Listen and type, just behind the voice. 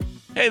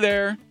Hey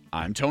there,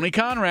 I'm Tony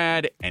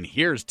Conrad, and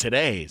here's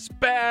today's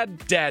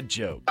bad dad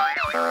joke.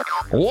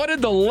 What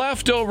did the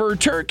leftover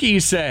turkey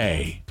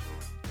say?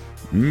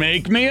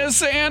 Make me a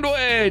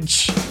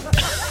sandwich!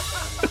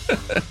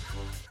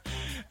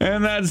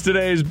 And that's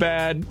today's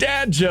bad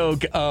dad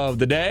joke of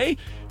the day.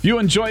 If you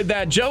enjoyed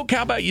that joke,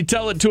 how about you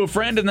tell it to a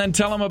friend and then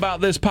tell them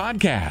about this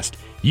podcast?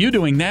 You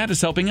doing that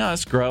is helping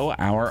us grow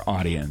our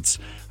audience.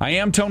 I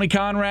am Tony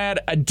Conrad.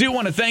 I do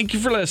want to thank you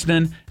for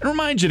listening and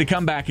remind you to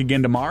come back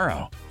again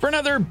tomorrow for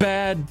another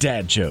bad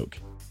dad joke.